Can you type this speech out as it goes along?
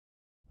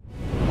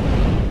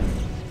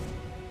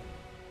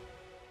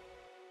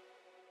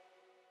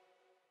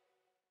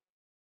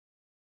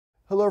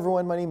Hello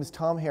everyone, my name is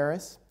Tom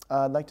Harris.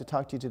 I'd like to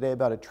talk to you today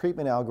about a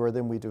treatment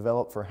algorithm we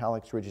developed for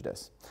Hallux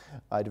Rigidus.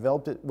 I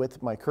developed it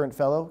with my current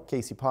fellow,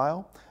 Casey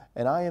Pyle,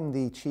 and I am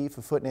the chief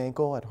of foot and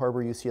ankle at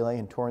Harbor UCLA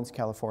in Torrance,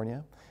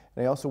 California.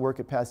 And I also work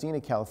at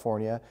Pasadena,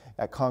 California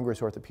at Congress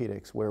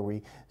Orthopedics, where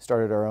we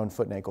started our own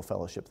foot and ankle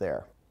fellowship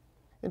there.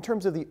 In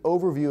terms of the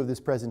overview of this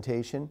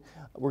presentation,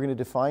 we're going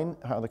to define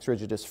Hallux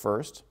Rigidus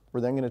first.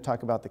 We're then going to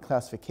talk about the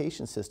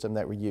classification system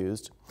that we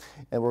used,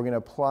 and we're going to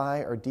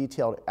apply our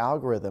detailed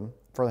algorithm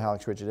for the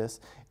Hallux Rigidus,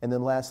 and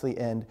then lastly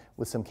end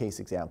with some case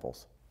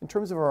examples. In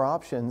terms of our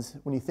options,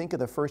 when you think of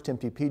the first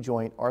MTP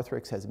joint,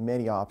 Orthopedics has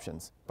many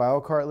options.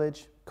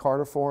 Biocartilage,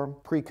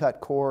 cardiform,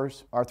 pre-cut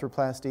cores,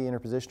 arthroplasty,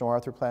 interpositional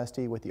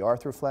arthroplasty with the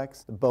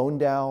Arthroflex, the bone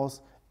dowels,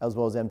 as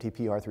well as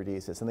MTP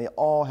arthrodesis, and they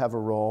all have a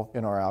role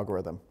in our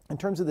algorithm. In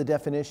terms of the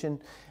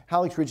definition,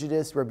 Hallux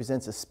Rigidus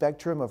represents a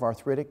spectrum of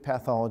arthritic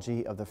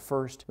pathology of the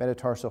first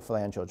metatarsal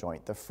phalangeal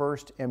joint, the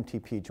first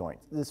MTP joint.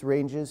 This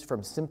ranges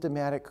from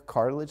symptomatic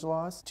cartilage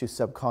loss to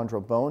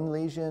subchondral bone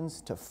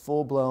lesions to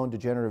full-blown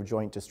degenerative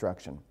joint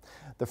destruction.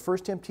 The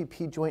first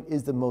MTP joint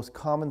is the most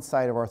common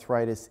site of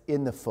arthritis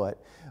in the foot,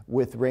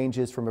 with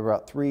ranges from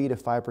about 3 to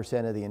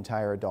 5% of the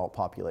entire adult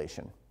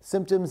population.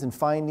 Symptoms and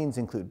findings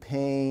include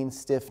pain,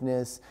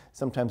 stiffness,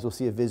 sometimes we'll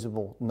see a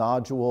visible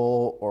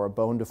nodule or a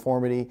bone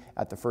deformity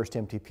at the first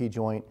MTP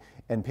joint,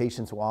 and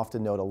patients will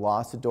often note a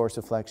loss of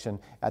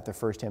dorsiflexion at the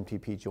first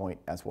MTP joint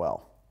as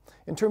well.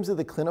 In terms of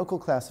the clinical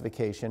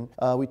classification,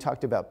 we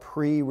talked about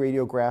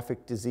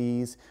pre-radiographic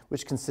disease,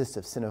 which consists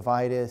of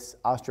synovitis,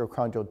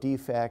 osteochondral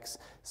defects,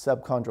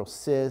 subchondral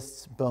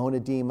cysts, bone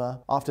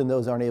edema. Often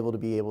those aren't able to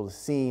be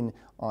seen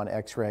on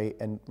X-ray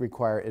and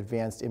require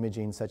advanced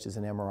imaging such as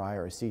an MRI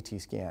or a CT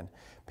scan.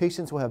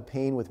 Patients will have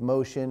pain with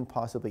motion,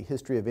 possibly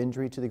history of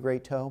injury to the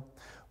great toe.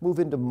 Move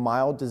into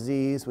mild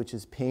disease, which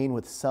is pain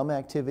with some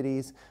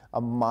activities,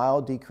 a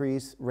mild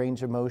decrease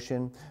range of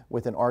motion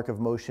with an arc of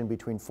motion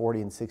between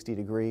 40 and 60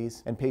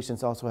 degrees. And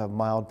patients also have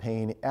mild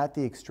pain at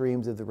the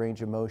extremes of the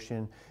range of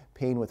motion.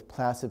 Pain with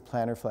placid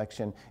plantar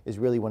flexion is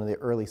really one of the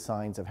early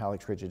signs of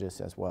Hallux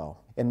Rigidus as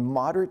well. In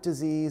moderate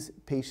disease,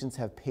 patients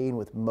have pain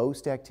with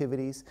most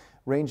activities.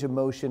 Range of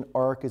motion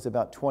arc is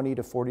about 20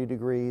 to 40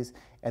 degrees,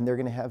 and they're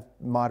going to have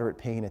moderate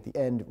pain at the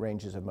end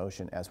ranges of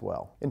motion as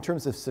well. In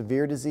terms of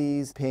severe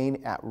disease,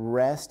 pain at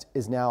rest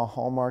is now a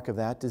hallmark of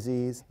that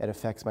disease. It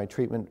affects my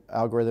treatment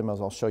algorithm, as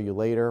I'll show you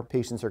later.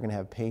 Patients are going to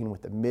have pain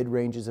with the mid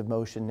ranges of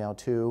motion now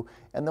too,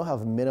 and they'll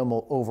have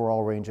minimal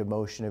overall range of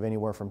motion of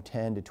anywhere from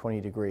 10 to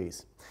 20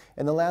 degrees.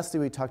 And then lastly,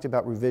 we talked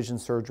about revision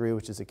surgery,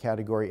 which is a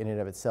category in and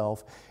of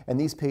itself. And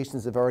these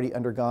patients have already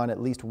undergone at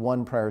least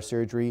one prior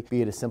surgery,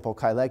 be it a simple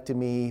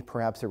chylectomy,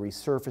 perhaps a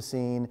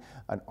resurfacing,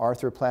 an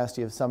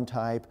arthroplasty of some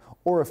type,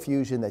 or a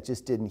fusion that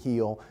just didn't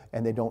heal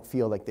and they don't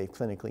feel like they've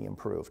clinically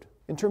improved.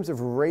 In terms of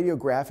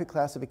radiographic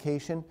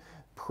classification,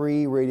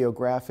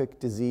 pre-radiographic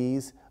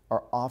disease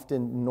are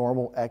often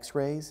normal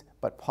X-rays,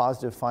 but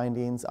positive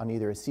findings on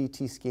either a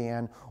CT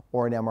scan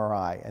or an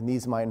MRI, and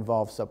these might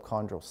involve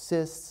subchondral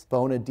cysts,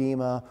 bone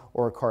edema,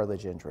 or a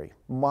cartilage injury.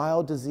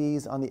 Mild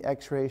disease on the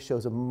X-ray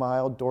shows a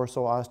mild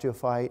dorsal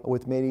osteophyte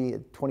with maybe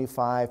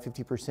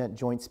 25–50%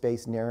 joint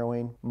space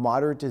narrowing.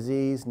 Moderate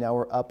disease, now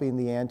we're upping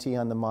the ante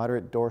on the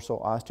moderate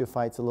dorsal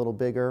osteophytes a little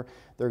bigger.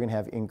 They're going to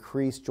have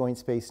increased joint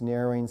space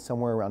narrowing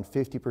somewhere around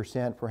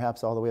 50%,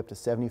 perhaps all the way up to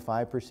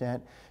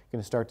 75%.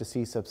 Going to start to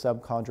see some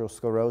subchondral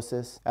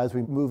sclerosis. As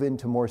we move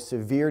into more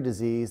severe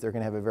disease, they're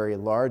going to have a very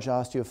large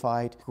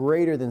osteophyte,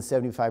 greater than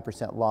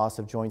 75% loss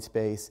of joint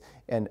space,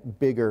 and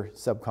bigger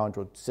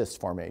subchondral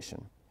cyst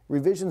formation.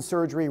 Revision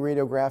surgery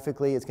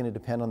radiographically is going to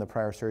depend on the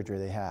prior surgery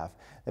they have.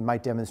 It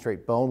might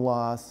demonstrate bone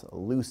loss, a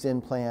loose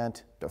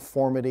implant,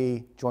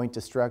 deformity, joint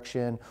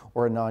destruction,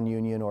 or a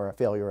non-union or a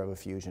failure of a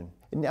fusion.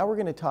 And now we're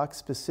going to talk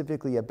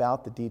specifically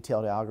about the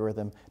detailed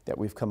algorithm that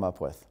we've come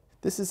up with.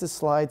 This is a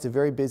slide, it's a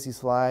very busy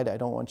slide. I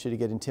don't want you to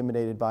get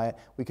intimidated by it.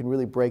 We can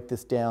really break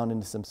this down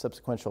into some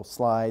subsequent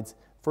slides.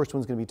 First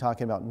one's going to be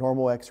talking about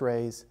normal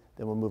X-rays,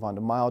 then we'll move on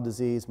to mild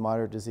disease,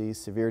 moderate disease,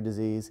 severe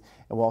disease,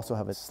 and we'll also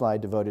have a slide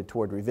devoted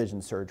toward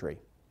revision surgery.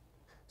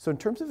 So in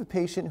terms of a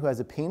patient who has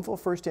a painful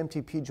first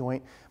MTP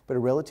joint, but a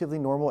relatively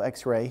normal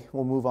X-ray,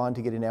 we'll move on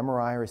to get an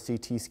MRI or a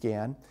CT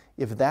scan.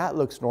 If that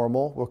looks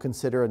normal, we'll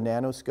consider a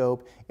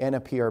nanoscope and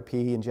a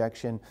PRP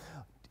injection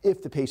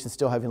if the patient's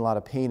still having a lot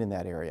of pain in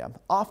that area.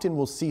 Often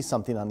we'll see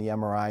something on the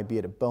MRI, be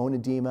it a bone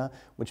edema,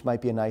 which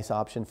might be a nice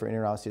option for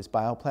interosseous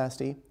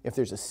bioplasty. If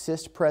there's a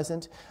cyst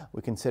present,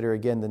 we consider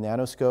again the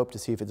nanoscope to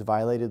see if it's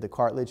violated the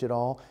cartilage at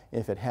all.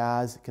 If it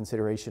has,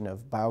 consideration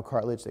of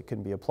biocartilage that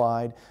can be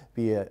applied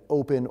via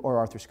open or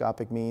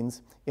arthroscopic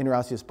means.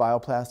 Interosseous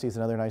bioplasty is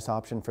another nice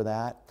option for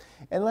that.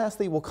 And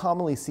lastly, we'll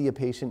commonly see a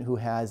patient who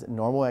has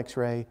normal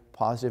X-ray,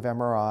 positive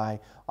MRI,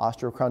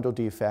 osteochondral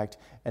defect,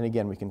 and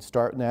again, we can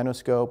start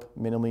nanoscope,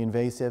 minimally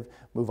invasive,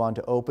 move on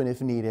to open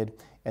if needed,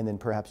 and then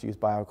perhaps use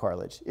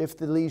biocartilage. If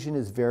the lesion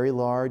is very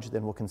large,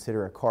 then we'll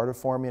consider a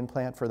cardiform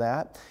implant for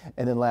that.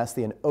 And then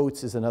lastly, an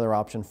OATS is another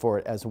option for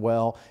it as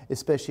well,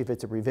 especially if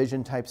it's a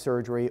revision type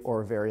surgery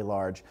or a very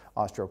large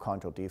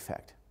osteochondral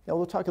defect. Now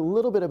we'll talk a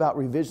little bit about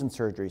revision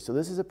surgery. So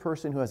this is a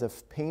person who has a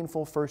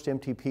painful first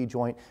MTP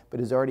joint but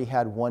has already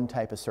had one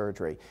type of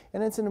surgery.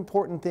 And it's an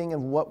important thing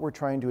of what we're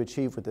trying to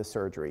achieve with this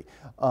surgery.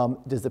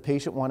 Does the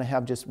patient want to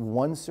have just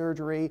one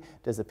surgery?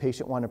 Does the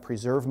patient want to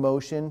preserve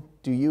motion?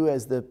 Do you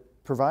as the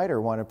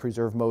provider want to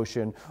preserve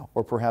motion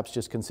or perhaps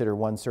just consider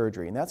one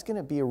surgery? And that's going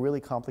to be a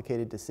really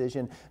complicated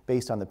decision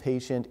based on the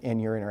patient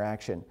and your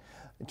interaction.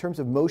 In terms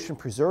of motion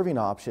preserving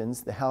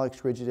options, the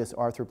Hallux Rigidus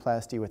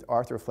arthroplasty with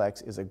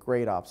Arthroflex is a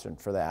great option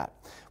for that.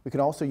 We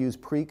can also use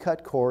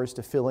pre-cut cores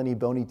to fill any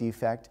bony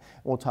defect,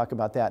 and we'll talk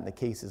about that in the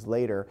cases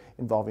later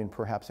involving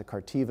perhaps a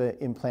Cartiva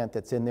implant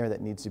that's in there that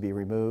needs to be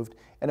removed,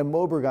 and a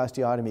Moberg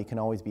osteotomy can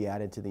always be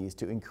added to these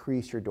to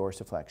increase your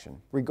dorsiflexion.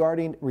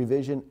 Regarding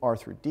revision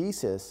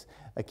arthrodesis,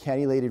 a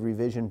cannulated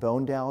revision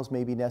bone dowels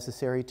may be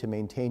necessary to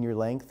maintain your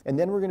length, and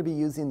then we're going to be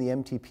using the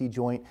MTP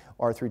joint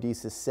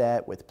arthrodesis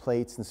set with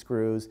plates and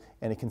screws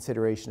and a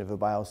consideration of a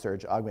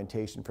biosurge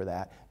augmentation for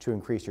that to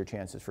increase your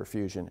chances for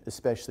fusion,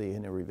 especially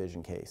in a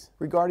revision case.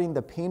 Regarding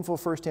the painful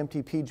first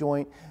MTP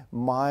joint,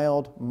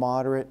 mild,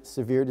 moderate,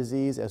 severe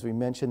disease, as we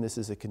mentioned, this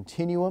is a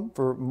continuum.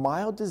 For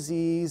mild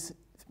disease,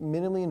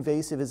 minimally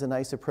invasive is a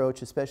nice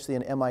approach, especially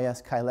in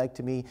MIS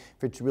chylectomy,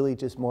 if it's really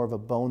just more of a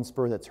bone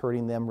spur that's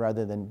hurting them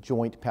rather than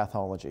joint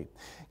pathology.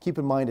 Keep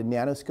in mind a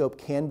nanoscope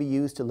can be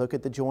used to look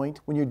at the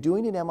joint. When you're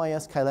doing an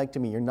MIS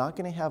chylectomy, you're not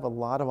going to have a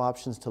lot of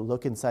options to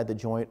look inside the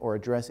joint or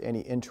address any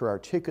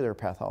intra-articular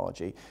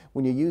pathology.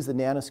 When you use the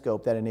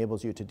nanoscope, that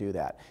enables you to do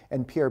that.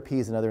 And PRP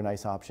is another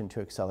nice option to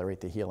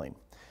accelerate the healing.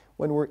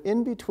 When we're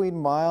in between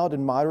mild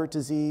and moderate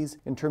disease,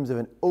 in terms of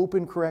an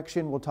open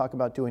correction, we'll talk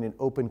about doing an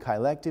open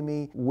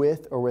chylectomy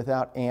with or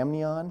without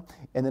amnion,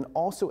 and then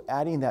also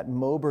adding that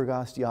Moberg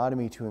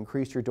osteotomy to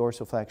increase your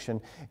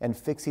dorsiflexion and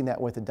fixing that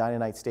with a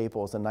Dynamite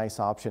staple is a nice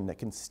option that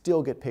can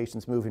still get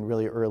patients moving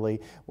really early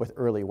with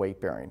early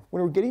weight bearing.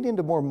 When we're getting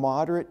into more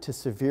moderate to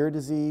severe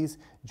disease,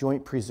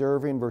 joint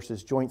preserving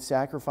versus joint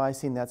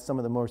sacrificing, that's some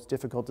of the most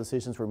difficult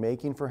decisions we're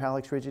making for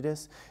Hallux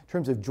Rigidus. In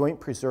terms of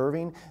joint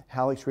preserving,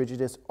 Hallux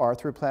Rigidus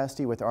arthroplasty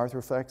with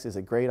Arthroflex is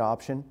a great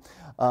option.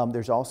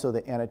 There's also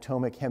the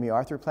anatomic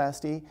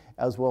hemiarthroplasty,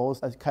 as well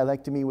as a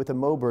chylectomy with a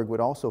Moberg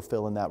would also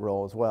fill in that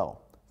role as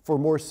well. For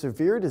more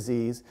severe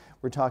disease,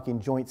 we're talking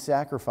joint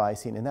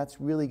sacrificing, and that's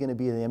really going to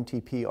be the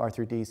MTP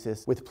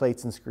arthrodesis with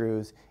plates and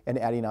screws and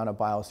adding on a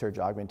biosurge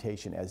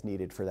augmentation as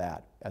needed for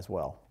that as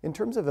well. In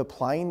terms of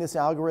applying this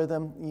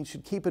algorithm, you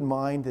should keep in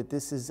mind that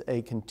this is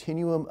a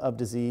continuum of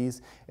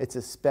disease. It's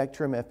a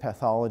spectrum of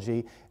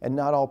pathology, and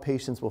not all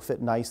patients will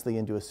fit nicely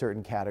into a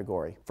certain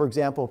category. For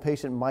example, a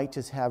patient might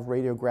just have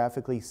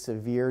radiographically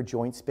severe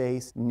joint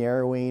space,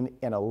 narrowing,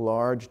 and a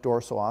large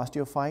dorsal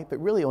osteophyte, but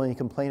really only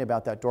complain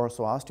about that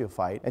dorsal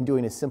osteophyte, and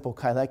doing a simple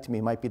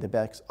chylectomy might be the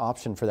best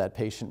option for that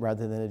patient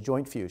rather than a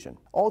joint fusion.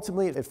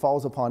 Ultimately, it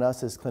falls upon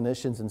us as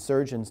clinicians and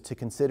surgeons to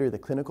consider the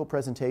clinical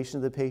presentation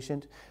of the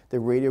patient, the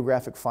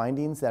radiographic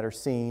findings that are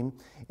seen,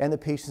 and the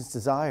patient's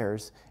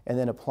desires, and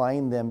then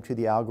applying them to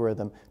the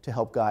algorithm to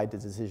help guide the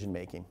decision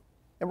making.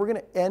 And we're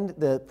going to end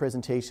the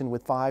presentation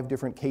with 5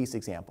 different case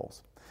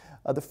examples.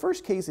 The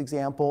first case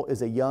example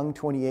is a young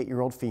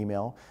 28-year-old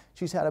female.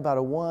 She's had about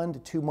a 1 to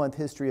 2 month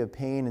history of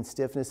pain and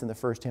stiffness in the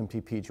first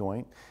MTP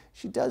joint.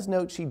 She does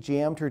note she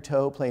jammed her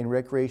toe playing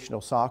recreational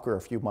soccer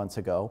a few months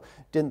ago.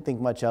 Didn't think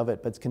much of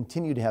it, but has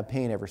continued to have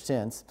pain ever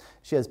since.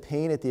 She has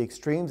pain at the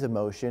extremes of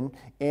motion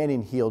and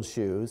in heeled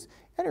shoes,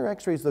 and her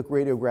x-rays look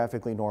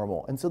radiographically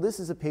normal. And so this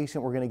is a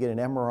patient we're going to get an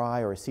MRI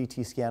or a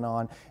CT scan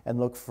on and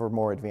look for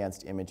more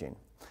advanced imaging.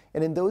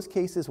 And in those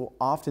cases, we'll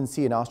often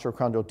see an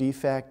osteochondral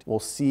defect. We'll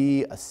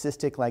see a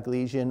cystic-like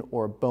lesion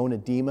or bone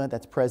edema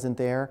that's present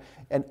there.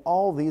 And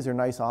all of these are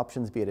nice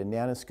options, be it a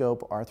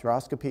nanoscope,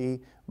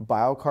 arthroscopy,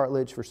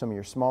 biocartilage for some of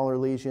your smaller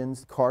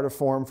lesions,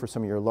 cardiform for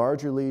some of your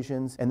larger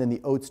lesions, and then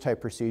the Oates type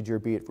procedure,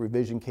 be it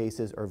revision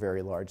cases or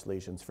very large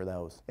lesions for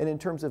those. And in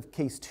terms of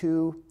case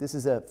 2, this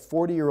is a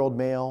 40-year-old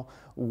male,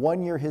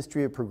 1-year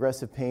history of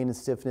progressive pain and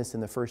stiffness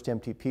in the first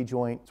MTP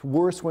joint. It's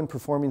worse when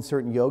performing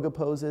certain yoga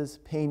poses,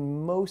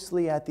 pain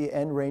mostly at the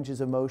end ranges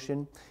of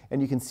motion,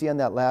 and you can see on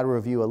that lateral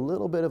view a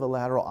little bit of a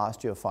lateral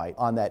osteophyte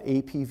on that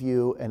AP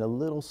view and a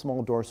little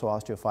small dorsal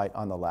osteophyte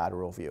on the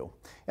lateral view.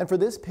 And for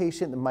this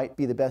patient, it might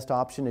be the best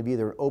option of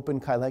either an open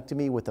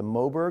chylectomy with a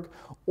Moberg,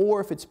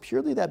 or if it's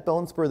purely that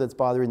bone spur that's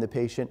bothering the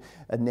patient,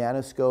 a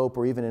nanoscope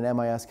or even an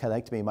MIS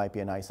chylectomy might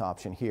be a nice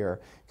option here.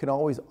 You can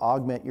always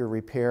augment your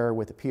repair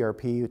with a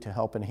PRP to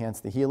help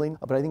enhance the healing,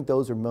 but I think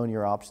those are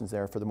your options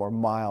there for the more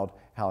mild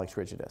Hallux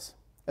Rigidus.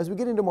 As we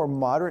get into more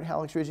moderate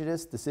Hallux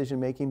Rigidus,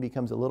 decision-making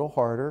becomes a little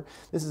harder.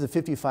 This is a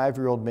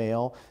 55-year-old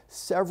male,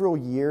 several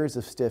years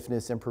of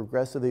stiffness and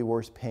progressively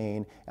worse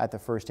pain at the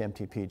first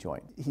MTP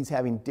joint. He's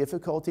having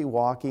difficulty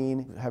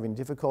walking, having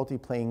difficulty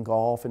playing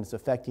golf, and it's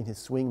affecting his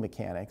swing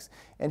mechanics,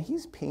 and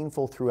he's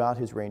painful throughout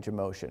his range of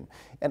motion.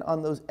 And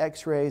on those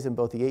x-rays in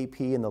both the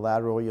AP and the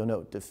lateral, you'll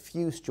note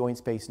diffuse joint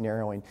space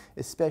narrowing,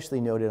 especially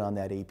noted on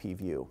that AP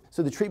view.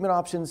 So the treatment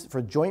options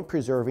for joint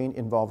preserving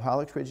involve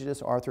Hallux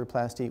Rigidus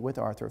arthroplasty with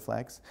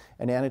Arthroflex, arthroflex,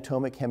 an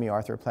anatomic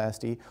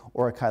hemiarthroplasty,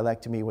 or a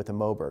chylectomy with a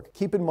Moberg.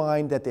 Keep in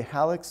mind that the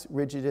Hallux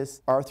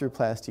Rigidus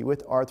arthroplasty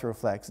with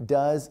arthroflex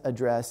does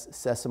address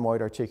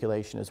sesamoid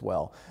articulation as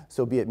well.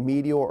 So be it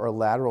medial or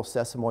lateral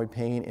sesamoid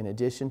pain in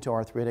addition to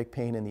arthritic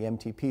pain in the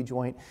MTP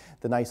joint,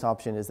 the nice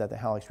option is that the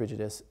Hallux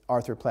Rigidus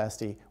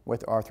arthroplasty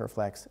with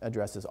arthroflex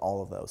addresses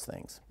all of those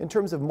things. In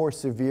terms of more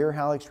severe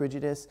Hallux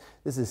Rigidus,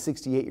 this is a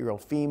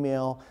 68-year-old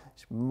female,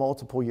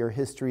 multiple year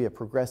history of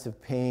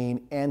progressive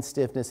pain and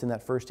stiffness in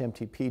that first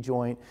MTP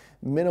joint,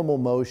 minimal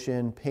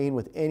motion, pain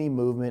with any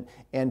movement,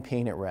 and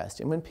pain at rest.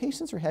 And when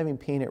patients are having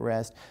pain at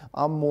rest,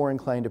 I'm more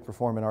inclined to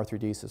perform an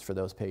arthrodesis for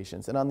those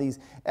patients. And on these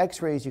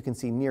x-rays, you can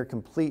see near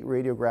complete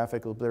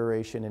radiographic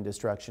obliteration and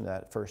destruction of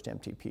that first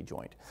MTP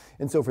joint.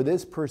 And so for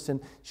this person,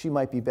 she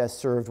might be best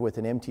served with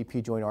an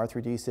MTP joint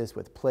arthrodesis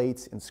with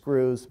plates and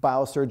screws.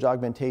 Biosurge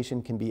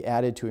augmentation can be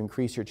added to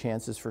increase your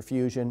chances for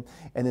fusion.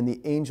 And then the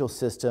Angel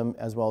system,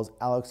 as well as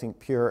Hallux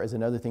Pure, is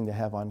another thing to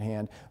have on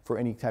hand for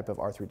any type of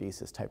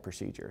arthrodesis type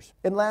procedures.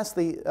 And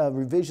lastly,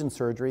 revision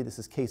surgery. This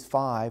is case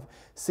 5,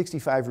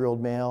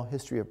 65-year-old male,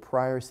 history of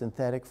prior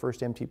synthetic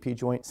first MTP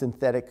joint,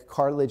 synthetic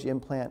cartilage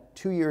implant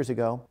 2 years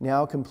ago,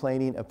 now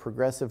complaining of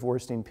progressive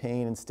worsening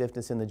pain and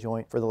stiffness in the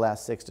joint for the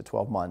last 6 to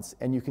 12 months.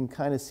 And you can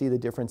kind of see the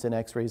difference in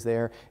x-rays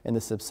there and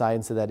the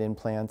subsidence of that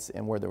implants,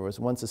 and where there was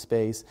once a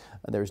space,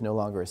 there's no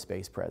longer a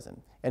space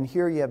present. And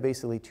here you have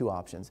basically two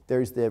options.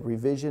 There's the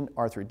revision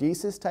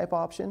arthrodesis type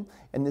option,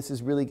 and this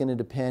is really going to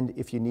depend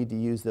if you need to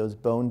use those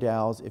bone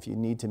dowels, if you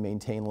need to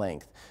maintain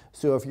length.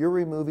 So if you're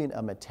removing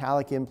a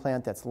metallic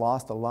implant that's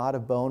lost a lot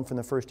of bone from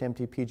the first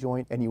MTP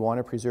joint and you want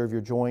to preserve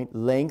your joint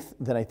length,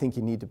 then I think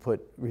you need to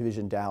put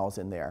revision dowels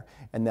in there.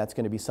 And that's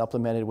going to be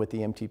supplemented with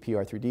the MTP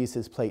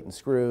arthrodesis, plate and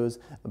screws.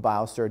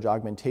 Biosurge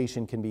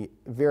augmentation can be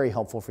very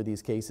helpful for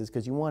these cases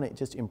because you want to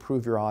just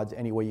improve your odds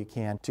any way you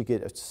can to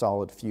get a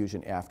solid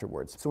fusion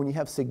afterwards. So when you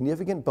have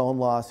significant bone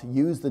loss,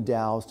 use the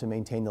dowels to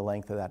maintain the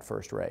length of that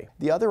first ray.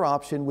 The other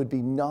option would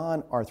be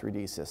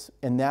non-arthrodesis,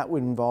 and that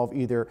would involve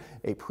either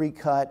a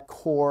pre-cut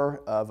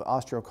core of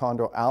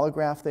osteochondral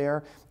allograft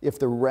there. If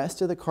the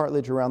rest of the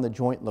cartilage around the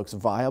joint looks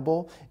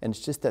viable, and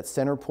it's just that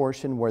center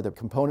portion where the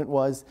component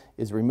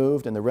is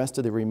removed and the rest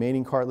of the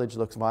remaining cartilage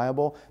looks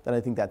viable, then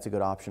I think that's a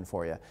good option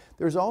for you.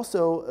 There's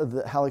also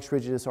the Hallux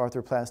Rigidus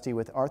arthroplasty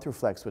with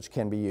arthroflex, which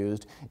can be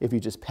used if you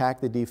just pack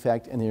the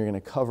defect and then you're going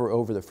to cover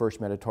over the first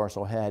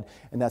metatarsal head,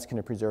 and that's going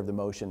to preserve the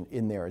motion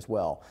in there as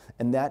well.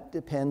 And that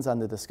depends on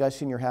the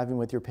discussion you're having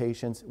with your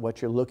patients,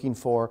 what you're looking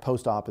for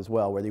post-op as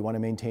well, whether you want to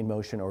maintain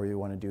motion or you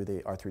want to do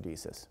the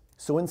arthrodesis.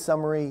 So in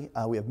summary,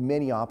 we have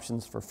many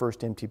options for first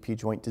MTP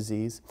joint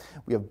disease.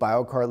 We have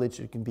biocartilage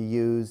that can be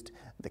used,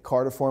 the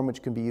cardiform,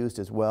 which can be used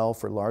as well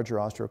for larger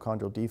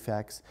osteochondral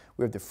defects.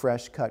 We have the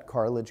fresh cut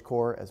cartilage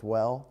core as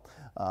well.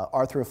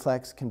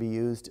 Arthroflex can be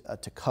used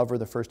to cover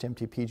the first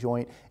MTP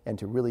joint and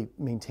to really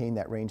maintain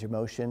that range of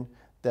motion.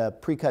 The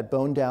pre-cut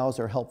bone dowels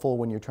are helpful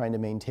when you're trying to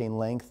maintain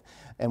length,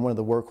 and one of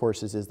the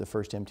workhorses is the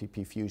first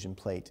MTP fusion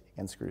plate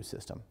and screw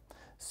system.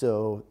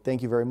 So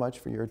thank you very much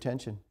for your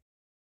attention.